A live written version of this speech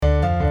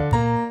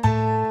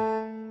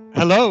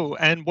Hello,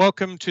 and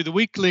welcome to the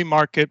weekly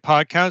market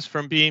podcast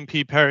from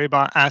BNP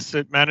Paribas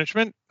Asset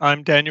Management.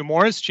 I'm Daniel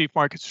Morris, Chief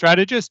Market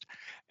Strategist,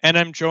 and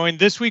I'm joined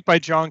this week by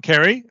John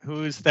Carey,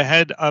 who is the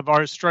head of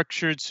our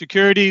structured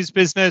securities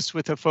business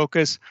with a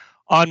focus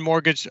on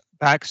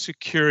mortgage-backed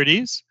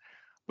securities.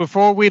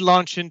 Before we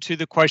launch into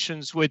the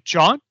questions with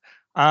John,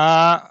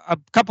 a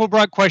couple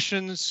broad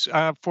questions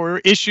for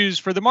issues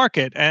for the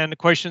market. And the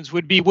questions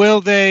would be, will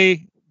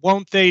they,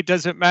 won't they,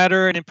 does it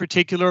matter? And in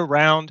particular,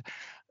 around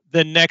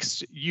the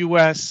next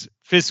U.S.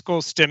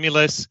 fiscal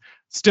stimulus.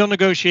 Still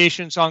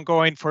negotiations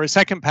ongoing for a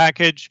second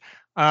package.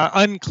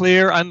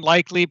 Unclear,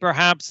 unlikely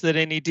perhaps that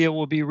any deal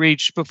will be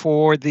reached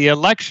before the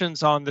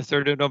elections on the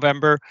 3rd of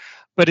November.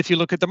 But if you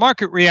look at the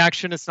market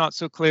reaction, it's not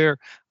so clear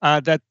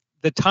that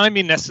the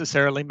timing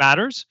necessarily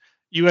matters.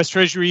 U.S.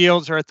 Treasury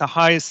yields are at the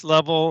highest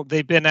level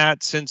they've been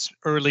at since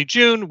early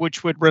June,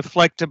 which would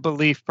reflect a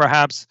belief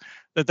perhaps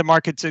that the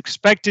markets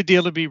expect a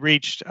deal to be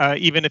reached,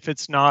 even if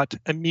it's not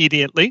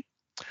immediately.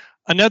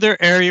 Another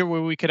area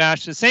where we could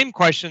ask the same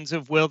questions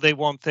of will they,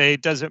 won't they,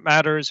 does it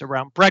matter is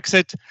around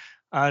Brexit.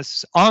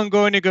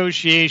 Ongoing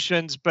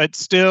negotiations, but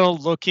still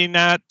looking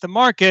at the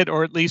market,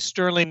 or at least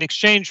sterling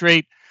exchange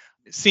rate,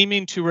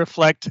 seeming to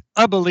reflect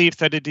a belief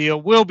that a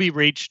deal will be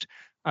reached.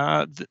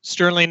 The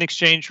sterling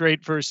exchange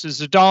rate versus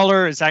the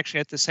dollar is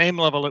actually at the same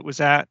level it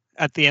was at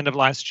the end of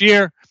last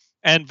year,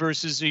 and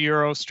versus the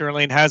euro,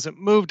 sterling hasn't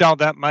moved all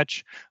that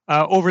much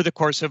over the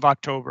course of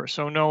October.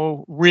 So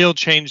no real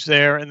change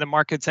there in the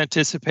market's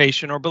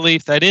anticipation or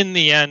belief that in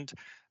the end,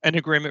 an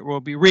agreement will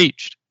be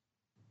reached.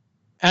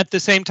 At the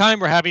same time,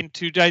 we're having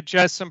to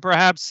digest some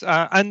perhaps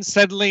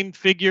unsettling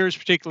figures,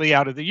 particularly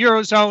out of the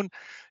Eurozone.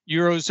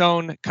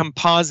 Eurozone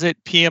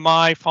composite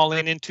PMI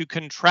falling into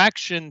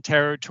contraction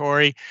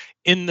territory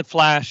in the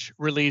flash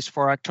release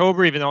for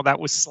October, even though that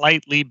was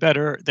slightly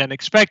better than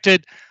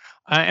expected.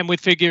 And with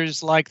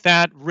figures like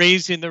that,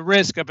 raising the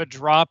risk of a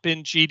drop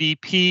in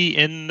GDP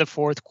in the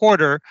fourth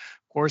quarter,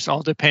 of course,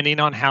 all depending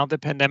on how the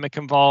pandemic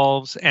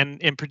evolves, and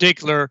in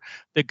particular,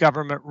 the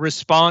government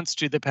response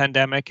to the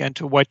pandemic and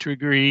to what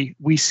degree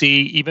we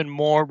see even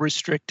more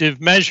restrictive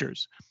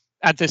measures.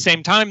 At the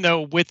same time,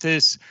 though, with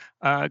this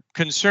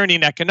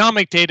concerning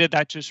economic data,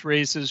 that just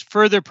raises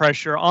further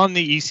pressure on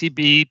the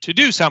ECB to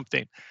do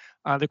something.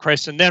 The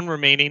question then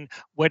remaining,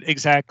 what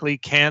exactly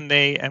can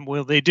they and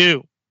will they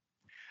do?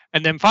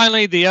 And then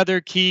finally, the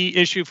other key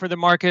issue for the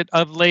market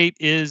of late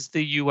is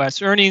the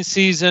U.S. earnings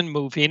season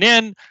moving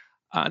in.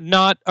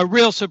 Not a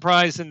real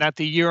surprise in that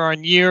the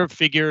year-on-year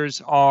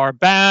figures are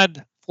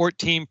bad.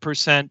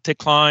 14%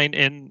 decline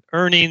in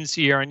earnings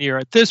year-on-year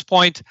at this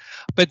point.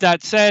 But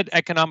that said,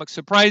 economic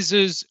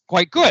surprises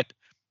quite good.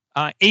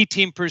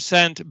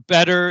 18%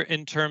 better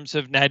in terms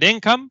of net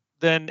income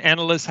than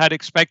analysts had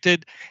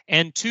expected.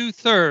 And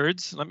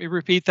 2/3, let me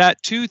repeat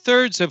that,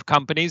 2/3 of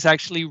companies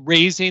actually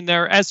raising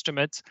their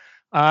estimates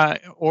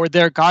or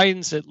their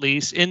guidance at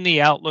least in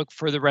the outlook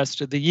for the rest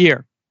of the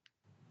year.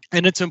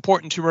 And it's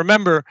important to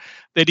remember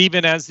that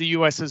even as the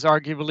U.S. is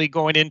arguably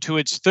going into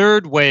its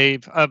third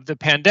wave of the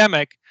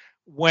pandemic,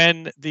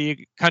 when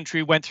the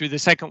country went through the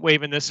second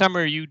wave in the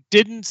summer, you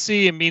didn't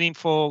see a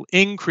meaningful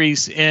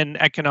increase in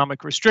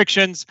economic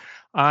restrictions.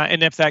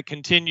 And if that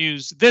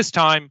continues this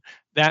time,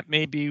 that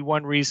may be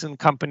one reason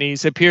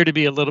companies appear to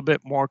be a little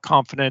bit more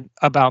confident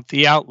about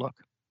the outlook.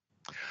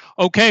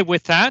 Okay,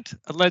 with that,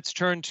 let's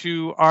turn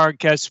to our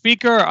guest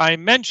speaker. I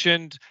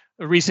mentioned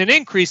a recent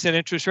increase in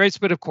interest rates,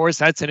 but of course,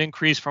 that's an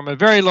increase from a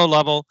very low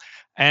level.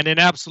 And in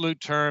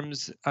absolute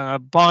terms,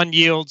 bond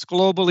yields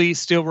globally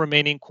still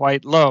remaining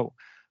quite low.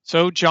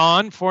 So,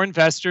 John, for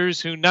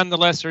investors who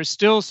nonetheless are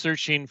still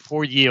searching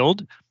for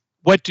yield,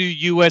 what do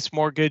U.S.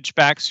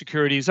 mortgage-backed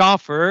securities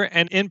offer?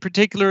 And in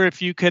particular,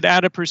 if you could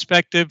add a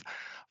perspective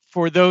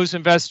for those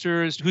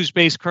investors whose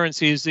base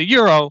currency is the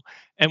euro,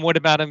 and what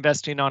about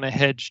investing on a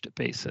hedged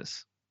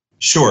basis?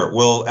 Sure.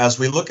 Well, as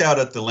we look out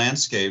at the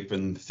landscape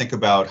and think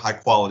about high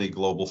quality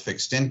global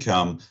fixed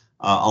income,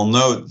 I'll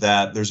note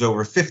that there's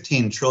over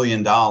 $15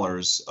 trillion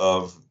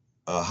of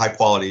high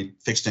quality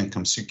fixed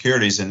income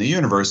securities in the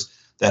universe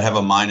that have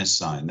a minus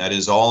sign. That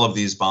is, all of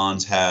these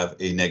bonds have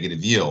a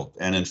negative yield.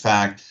 And in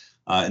fact,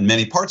 in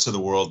many parts of the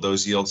world,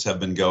 those yields have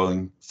been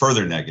going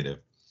further negative.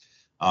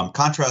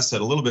 Contrast that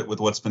a little bit with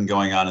what's been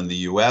going on in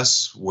the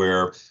US,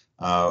 where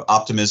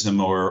optimism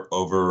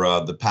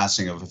over the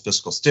passing of a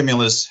fiscal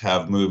stimulus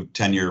have moved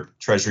 10-year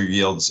Treasury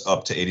yields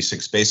up to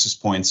 86 basis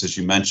points. As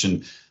you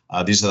mentioned,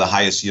 these are the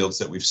highest yields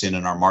that we've seen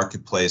in our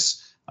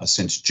marketplace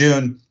since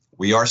June.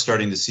 We are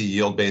starting to see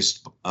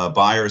yield-based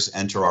buyers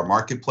enter our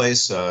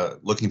marketplace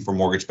looking for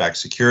mortgage-backed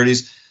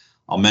securities.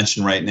 I'll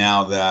mention right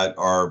now that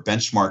our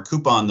benchmark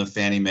coupon, the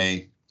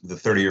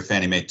 30-year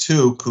Fannie Mae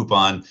 2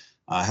 coupon,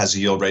 has a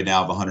yield right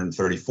now of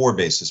 134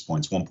 basis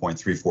points,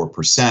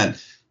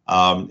 1.34%.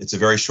 It's a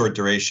very short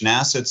duration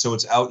asset, so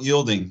it's out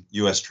yielding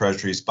U.S.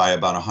 Treasuries by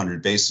about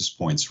 100 basis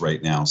points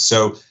right now.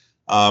 So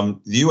the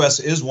U.S.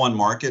 is one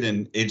market,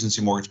 and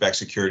agency mortgage-backed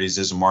securities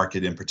is a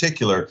market in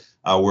particular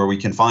where we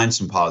can find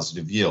some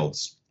positive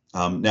yields.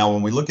 Now,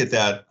 when we look at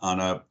that on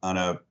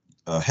a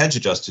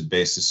hedge-adjusted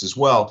basis as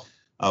well,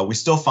 we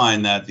still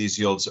find that these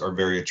yields are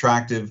very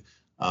attractive.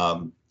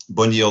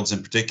 Bund yields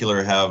in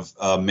particular have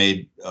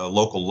made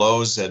local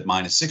lows at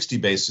minus 60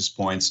 basis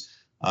points.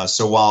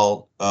 So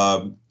while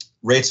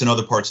rates in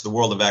other parts of the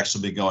world have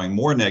actually been going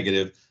more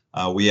negative,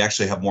 we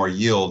actually have more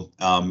yield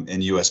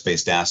in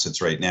U.S.-based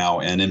assets right now,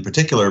 and in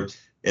particular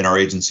in our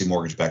agency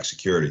mortgage-backed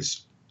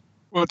securities.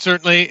 Well, it's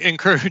certainly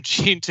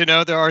encouraging to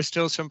know there are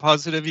still some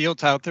positive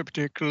yields out there,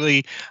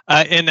 particularly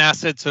in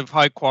assets of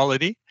high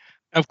quality.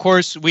 Of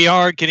course, we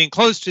are getting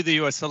close to the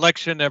U.S.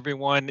 election.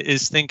 Everyone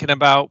is thinking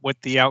about what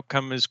the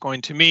outcome is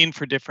going to mean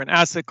for different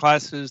asset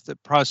classes, the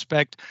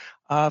prospect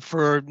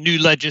for new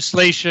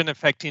legislation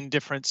affecting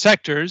different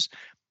sectors.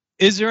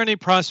 Is there any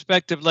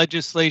prospect of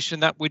legislation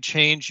that would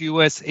change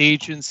U.S.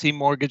 agency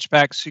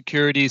mortgage-backed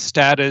securities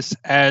status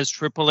as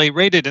AAA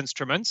rated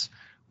instruments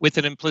with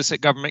an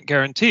implicit government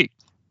guarantee?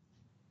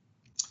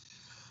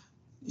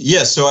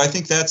 Yes, so I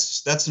think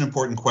that's an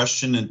important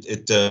question.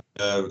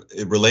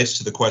 It relates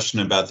to the question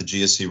about the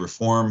GSE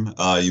reform.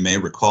 You may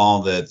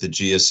recall that the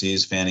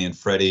GSEs, Fannie and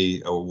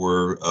Freddie,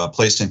 were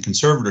placed in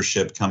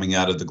conservatorship coming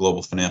out of the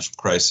global financial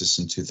crisis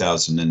in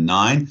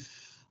 2009.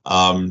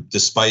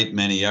 Despite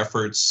many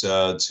efforts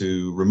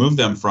to remove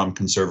them from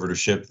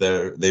conservatorship,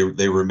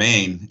 they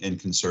remain in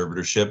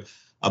conservatorship.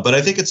 But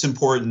I think it's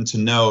important to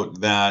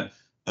note that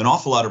an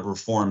awful lot of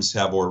reforms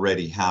have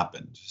already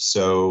happened.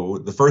 So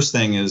the first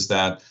thing is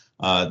that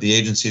the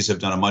agencies have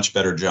done a much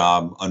better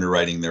job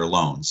underwriting their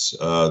loans.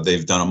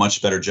 They've done a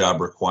much better job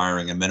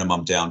requiring a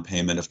minimum down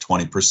payment of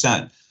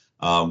 20%.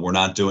 We're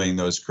not doing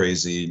those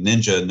crazy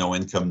ninja, no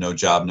income, no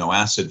job, no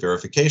asset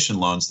verification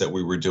loans that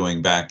we were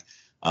doing back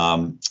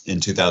in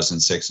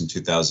 2006 and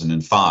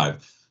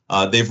 2005.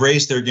 They've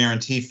raised their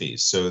guarantee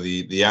fees. So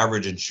the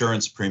average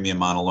insurance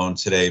premium on a loan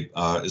today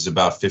is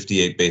about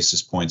 58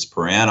 basis points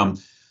per annum.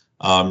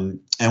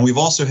 And we've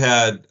also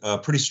had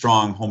pretty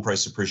strong home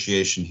price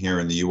appreciation here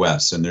in the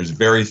U.S. And there's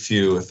very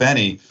few, if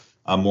any,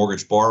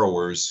 mortgage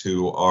borrowers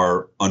who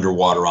are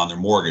underwater on their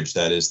mortgage.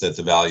 That is, that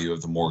the value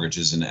of the mortgage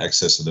is in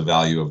excess of the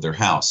value of their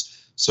house.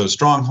 So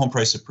strong home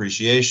price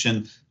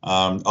appreciation.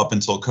 Up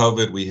until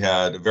COVID, we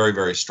had a very,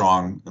 very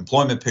strong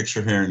employment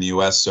picture here in the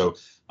U.S. So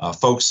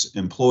folks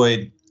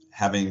employed,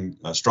 having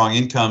strong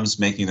incomes,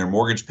 making their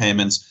mortgage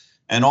payments.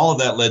 And all of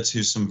that led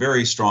to some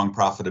very strong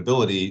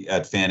profitability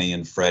at Fannie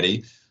and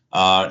Freddie.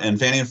 And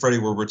Fannie and Freddie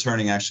were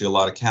returning actually a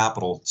lot of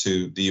capital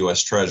to the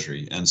U.S.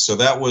 Treasury. And so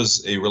that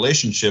was a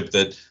relationship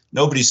that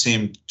nobody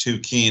seemed too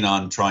keen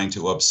on trying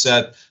to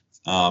upset,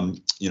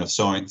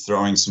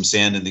 throwing some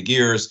sand in the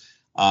gears.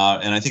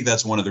 And I think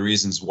that's one of the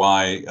reasons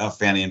why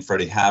Fannie and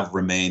Freddie have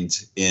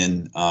remained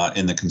in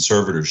the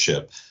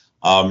conservatorship.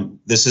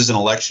 This is an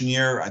election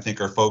year. I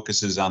think our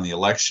focus is on the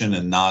election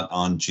and not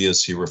on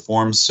GSE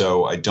reform.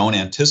 So I don't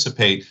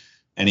anticipate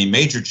any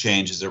major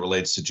change as it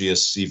relates to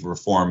GSE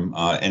reform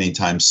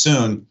anytime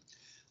soon.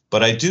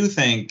 But I do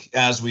think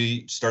as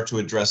we start to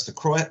address the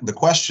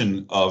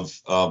question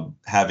of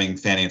having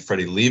Fannie and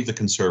Freddie leave the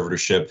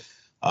conservatorship,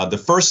 the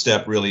first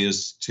step really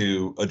is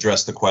to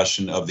address the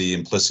question of the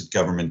implicit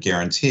government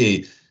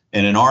guarantee.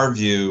 And in our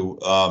view,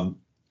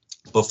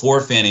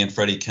 before Fannie and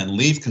Freddie can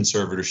leave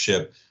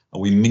conservatorship,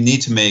 we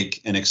need to make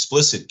an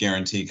explicit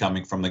guarantee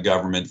coming from the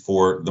government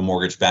for the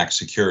mortgage-backed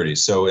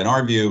securities. So in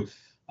our view,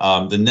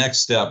 the next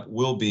step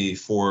will be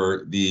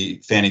for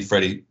the Fannie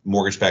Freddie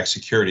mortgage-backed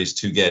securities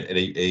to get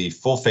a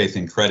full faith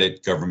and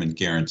credit government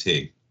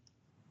guarantee.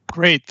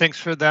 Great. Thanks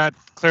for that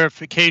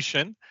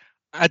clarification.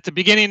 At the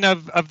beginning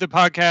of the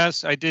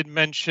podcast, I did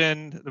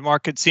mention the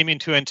market seeming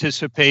to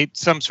anticipate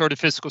some sort of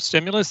fiscal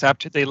stimulus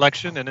after the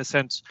election, in a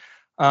sense,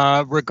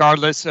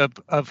 regardless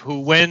of who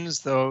wins,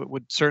 though it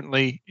would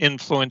certainly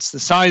influence the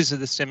size of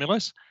the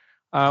stimulus.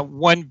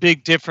 One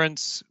big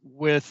difference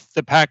with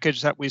the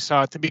package that we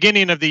saw at the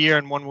beginning of the year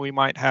and one we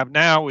might have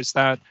now is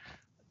that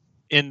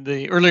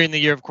earlier in the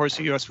year, of course,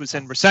 the U.S. was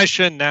in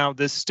recession. Now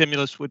this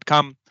stimulus would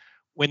come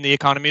when the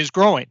economy is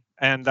growing,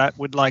 and that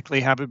would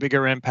likely have a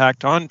bigger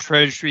impact on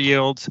Treasury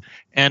yields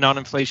and on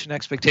inflation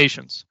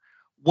expectations.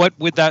 What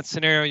would that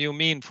scenario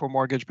mean for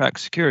mortgage-backed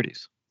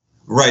securities?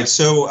 Right.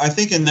 So I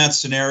think in that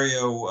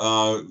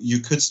scenario, you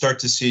could start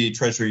to see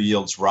Treasury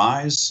yields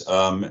rise.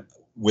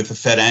 With the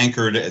Fed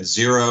anchored at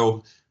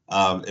zero,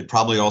 it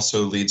probably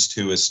also leads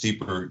to a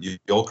steeper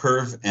yield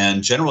curve.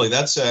 And generally,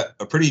 that's a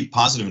pretty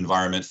positive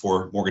environment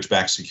for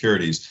mortgage-backed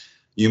securities.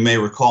 You may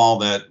recall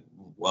that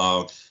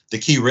the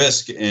key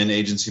risk in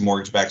agency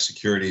mortgage-backed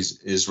securities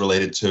is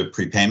related to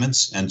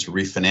prepayments and to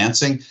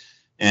refinancing.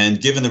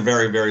 And given the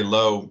very, very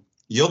low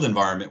yield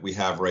environment we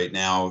have right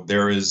now,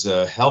 there is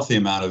a healthy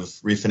amount of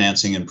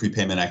refinancing and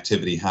prepayment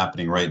activity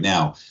happening right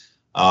now.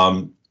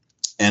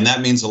 And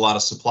that means a lot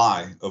of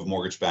supply of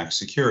mortgage-backed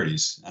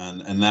securities.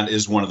 And that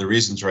is one of the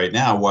reasons right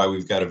now why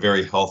we've got a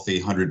very healthy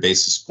 100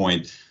 basis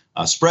point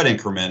spread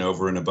increment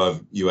over and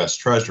above U.S.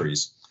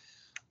 Treasuries.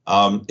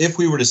 If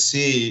we were to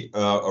see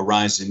a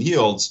rise in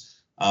yields,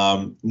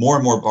 more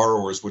and more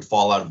borrowers would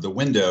fall out of the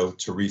window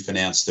to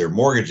refinance their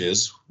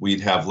mortgages. We'd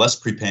have less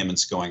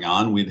prepayments going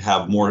on. We'd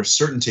have more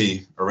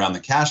certainty around the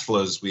cash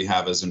flows we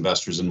have as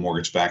investors in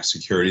mortgage-backed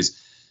securities.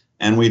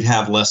 and we'd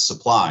have less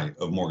supply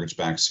of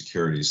mortgage-backed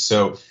securities.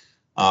 So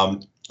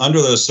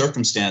under those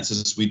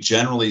circumstances, we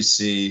generally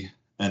see,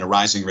 in a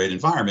rising rate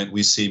environment,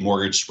 we see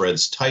mortgage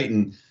spreads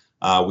tighten.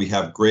 We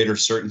have greater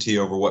certainty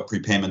over what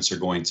prepayments are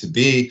going to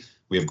be.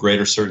 We have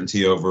greater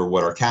certainty over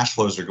what our cash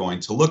flows are going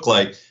to look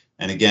like.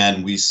 And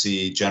again, we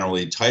see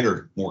generally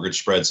tighter mortgage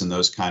spreads in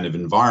those kind of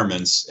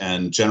environments,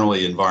 and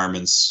generally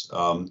environments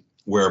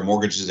where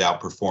mortgages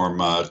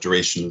outperform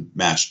duration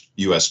matched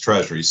U.S.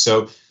 Treasuries.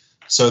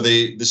 So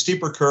the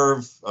steeper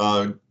curve,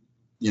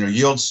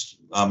 yields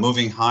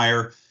moving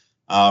higher,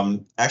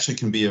 actually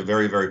can be a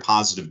very, very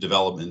positive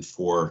development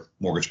for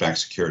mortgage-backed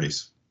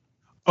securities.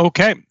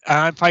 Okay,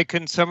 if I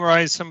can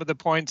summarize some of the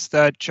points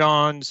that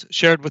John's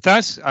shared with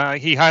us,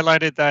 he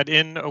highlighted that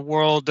in a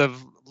world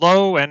of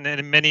low and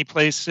in many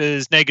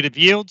places negative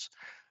yields,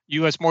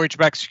 U.S.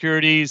 mortgage-backed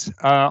securities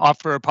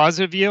offer a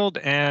positive yield,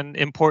 and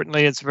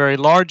importantly, it's a very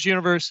large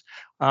universe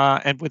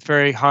and with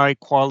very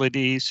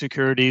high-quality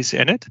securities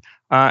in it,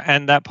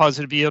 and that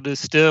positive yield is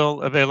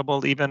still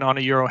available even on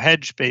a euro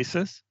hedge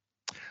basis.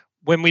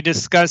 When we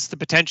discussed the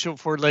potential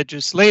for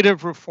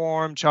legislative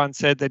reform, John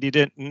said that he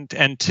didn't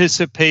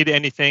anticipate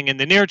anything in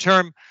the near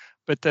term,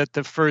 but that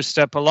the first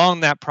step along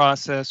that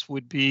process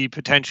would be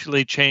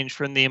potentially change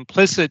from the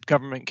implicit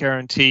government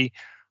guarantee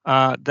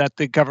that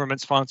the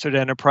government-sponsored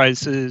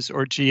enterprises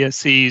or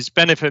GSEs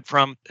benefit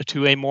from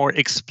to a more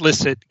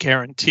explicit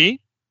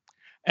guarantee.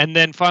 And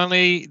then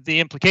finally, the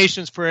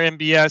implications for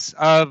MBS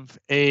of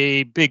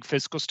a big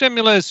fiscal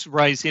stimulus,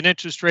 rising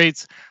interest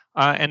rates,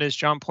 and as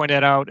John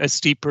pointed out, a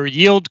steeper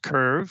yield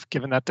curve,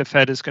 given that the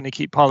Fed is going to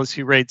keep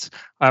policy rates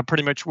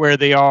pretty much where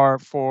they are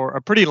for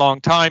a pretty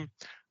long time,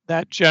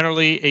 that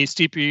generally a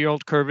steeper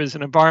yield curve is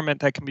an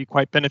environment that can be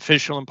quite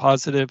beneficial and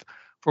positive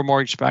for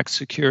mortgage-backed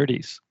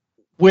securities.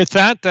 With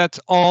that, that's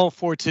all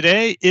for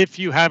today. If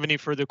you have any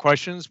further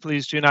questions,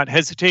 please do not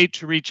hesitate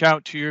to reach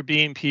out to your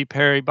BNP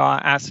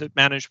Paribas Asset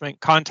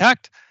Management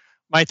contact.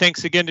 My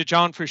thanks again to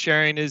John for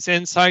sharing his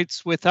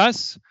insights with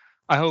us.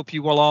 I hope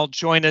you will all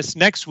join us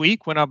next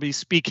week when I'll be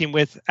speaking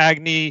with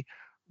Agni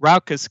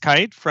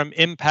Raukaskite from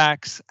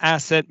Impacts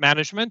Asset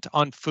Management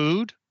on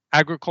food,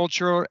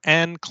 agriculture,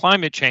 and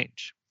climate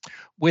change.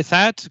 With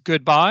that,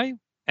 goodbye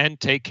and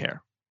take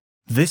care.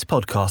 This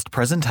podcast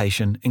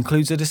presentation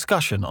includes a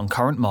discussion on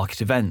current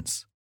market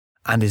events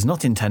and is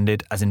not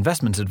intended as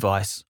investment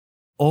advice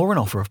or an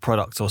offer of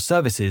products or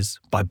services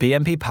by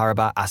BNP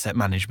Paribas Asset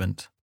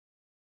Management.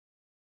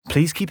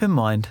 Please keep in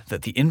mind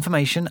that the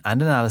information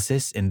and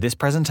analysis in this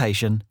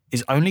presentation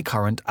is only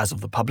current as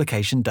of the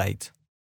publication date.